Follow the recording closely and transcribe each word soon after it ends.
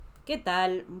¿Qué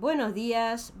tal? Buenos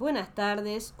días, buenas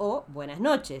tardes o buenas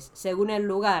noches, según el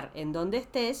lugar en donde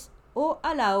estés o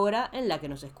a la hora en la que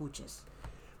nos escuches.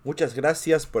 Muchas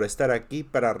gracias por estar aquí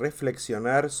para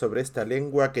reflexionar sobre esta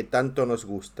lengua que tanto nos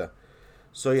gusta.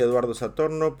 Soy Eduardo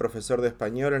Satorno, profesor de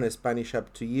español en Spanish Up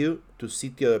to You, tu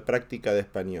sitio de práctica de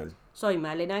español. Soy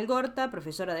Malena Algorta,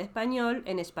 profesora de español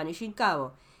en Spanish in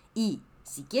Cabo. Y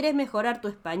si quieres mejorar tu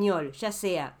español, ya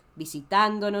sea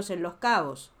visitándonos en Los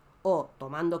Cabos o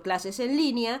tomando clases en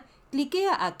línea,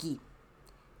 cliquea aquí.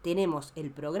 Tenemos el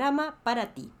programa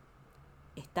para ti.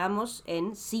 Estamos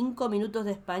en 5 minutos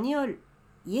de español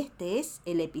y este es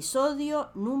el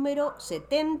episodio número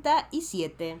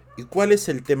 77. ¿Y cuál es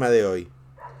el tema de hoy?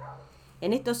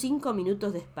 En estos 5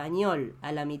 minutos de español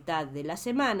a la mitad de la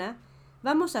semana,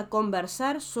 vamos a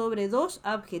conversar sobre dos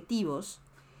adjetivos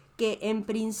que en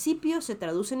principio se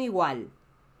traducen igual,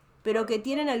 pero que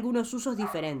tienen algunos usos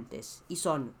diferentes, y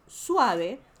son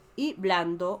suave y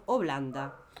blando o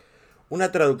blanda.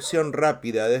 Una traducción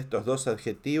rápida de estos dos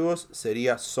adjetivos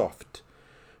sería soft,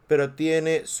 pero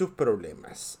tiene sus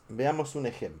problemas. Veamos un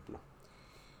ejemplo.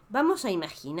 Vamos a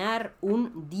imaginar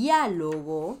un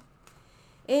diálogo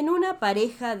en una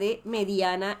pareja de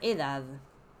mediana edad.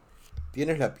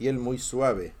 Tienes la piel muy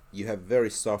suave. You have very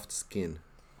soft skin.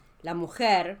 La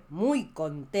mujer, muy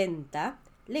contenta,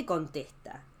 le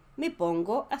contesta: me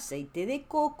pongo aceite de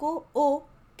coco o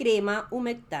crema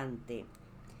humectante.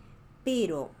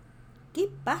 Pero, ¿qué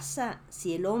pasa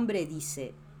si el hombre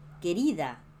dice: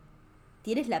 querida,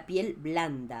 tienes la piel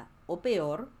blanda o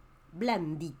peor,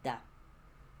 blandita?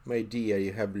 My dear,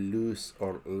 you have loose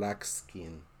or lax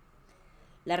skin.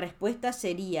 La respuesta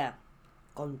sería: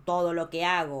 con todo lo que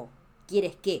hago,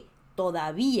 ¿quieres que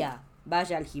todavía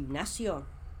vaya al gimnasio?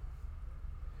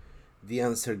 The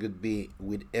answer could be,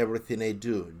 with everything I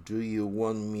do you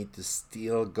want me to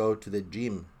still go to the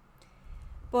gym?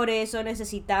 Por eso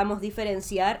necesitamos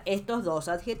diferenciar estos dos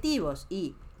adjetivos.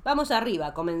 Y vamos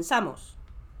arriba, comenzamos.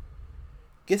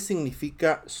 ¿Qué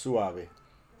significa suave?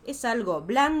 Es algo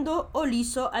blando o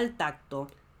liso al tacto.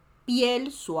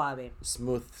 Piel suave.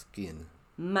 Smooth skin.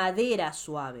 Madera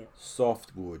suave. Soft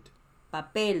wood.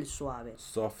 Papel suave.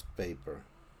 Soft paper.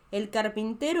 El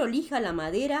carpintero lija la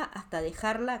madera hasta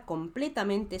dejarla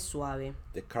completamente suave.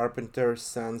 The carpenter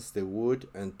sands the wood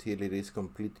until it is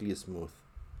completely smooth.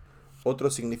 Otro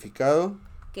significado,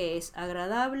 Que es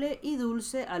agradable y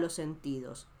dulce a los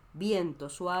sentidos. Viento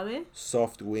suave.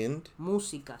 soft wind,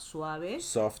 Música suave.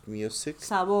 soft music,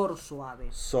 Sabor suave.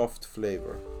 soft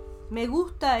flavor. Me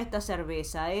gusta esta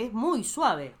cerveza, es muy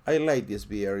suave. I like this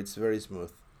beer, it's very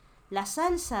smooth. La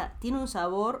salsa tiene un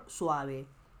sabor suave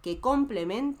que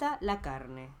complementa la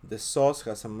carne. The sauce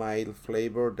has a mild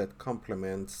flavor that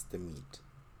complements the meat.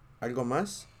 ¿Algo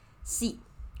más? Sí,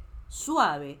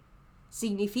 suave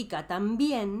significa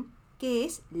también que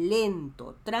es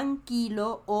lento,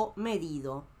 tranquilo o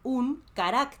medido. Un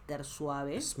carácter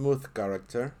suave, Smooth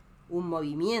character, un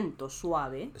movimiento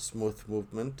suave, a smooth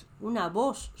movement, una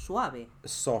voz suave. a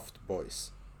soft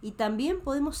voice, Y también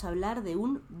podemos hablar de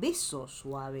un beso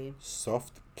suave.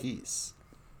 soft kiss.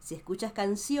 Si escuchas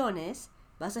canciones,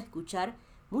 vas a escuchar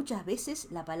muchas veces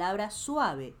la palabra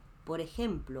suave. Por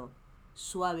ejemplo,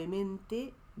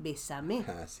 suavemente bésame.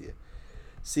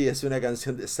 Sí, es una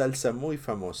canción de salsa muy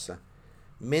famosa.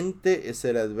 Mente es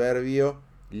el adverbio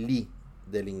li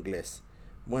del inglés.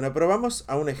 Bueno, probamos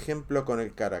a un ejemplo con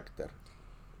el carácter.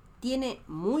 Tiene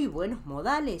muy buenos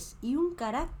modales y un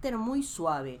carácter muy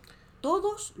suave.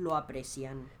 Todos lo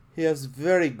aprecian. He has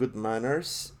very good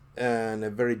manners and a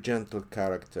very gentle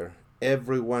character.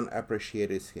 Everyone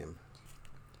appreciates him.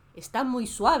 Están muy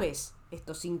suaves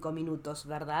estos 5 minutos,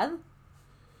 ¿verdad?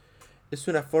 Es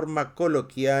una forma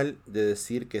coloquial de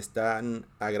decir que están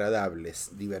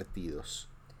agradables, divertidos.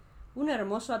 Un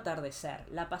hermoso atardecer.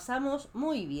 La pasamos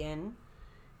muy bien.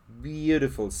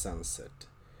 Beautiful sunset.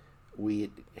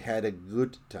 We had a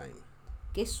good time.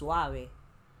 Qué suave.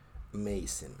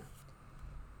 Amazing.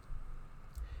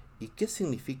 ¿Y qué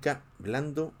significa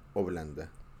blando o blanda?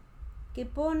 Que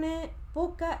pone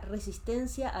poca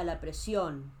resistencia a la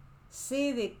presión.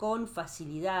 Cede con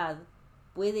facilidad.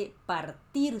 Puede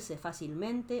partirse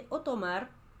fácilmente o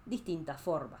tomar distintas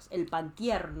formas. El pan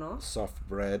tierno, Soft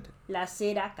bread, la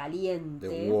cera caliente,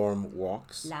 the warm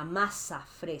woks, la masa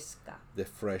fresca. the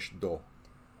fresh dough.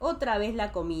 Otra vez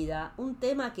la comida, un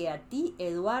tema que a ti,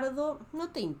 Eduardo, no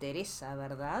te interesa,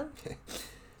 ¿verdad?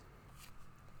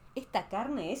 Esta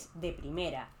carne es de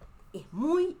primera, es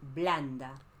muy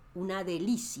blanda, una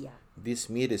delicia. This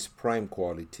meat is prime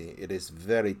quality. It is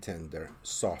very tender,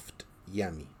 soft,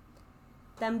 yummy.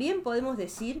 También podemos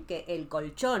decir que el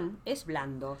colchón es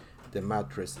blando. The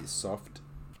mattress is soft.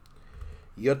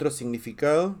 ¿Y otro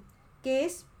significado? Que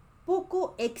es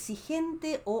poco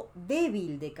exigente o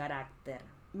débil de carácter.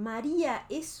 María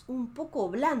es un poco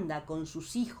blanda con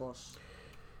sus hijos.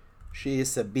 She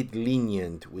is a bit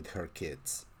lenient with her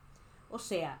kids. O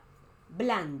sea,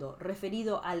 blando,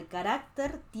 referido al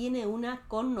carácter, tiene una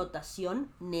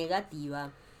connotación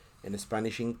negativa. En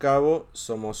Spanish in Cabo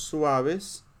somos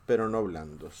suaves, pero no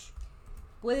blandos.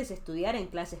 Puedes estudiar en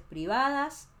clases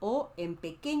privadas o en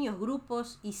pequeños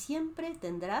grupos y siempre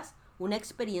tendrás una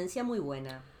experiencia muy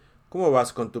buena. ¿Cómo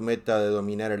vas con tu meta de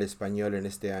dominar el español en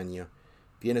este año?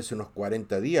 Tienes unos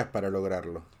 40 días para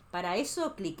lograrlo. Para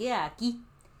eso cliquea aquí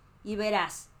y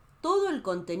verás todo el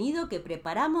contenido que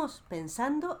preparamos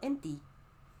pensando en ti.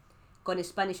 Con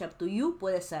Spanish Up to You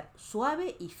puedes ser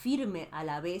suave y firme a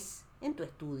la vez en tu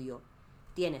estudio.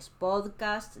 Tienes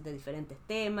podcasts de diferentes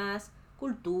temas,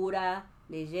 cultura,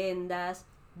 leyendas,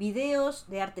 videos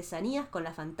de artesanías con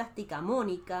la fantástica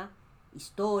Mónica,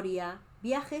 historia,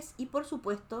 viajes y por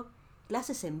supuesto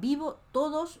clases en vivo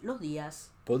todos los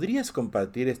días. ¿Podrías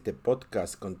compartir este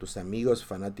podcast con tus amigos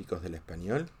fanáticos del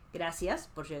español? Gracias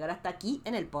por llegar hasta aquí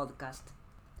en el podcast.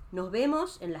 Nos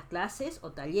vemos en las clases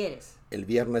o talleres. El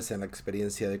viernes en la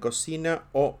experiencia de cocina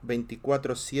o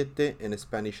 24/7 en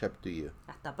Spanish Up to You.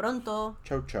 Hasta pronto.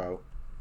 Chau, chau.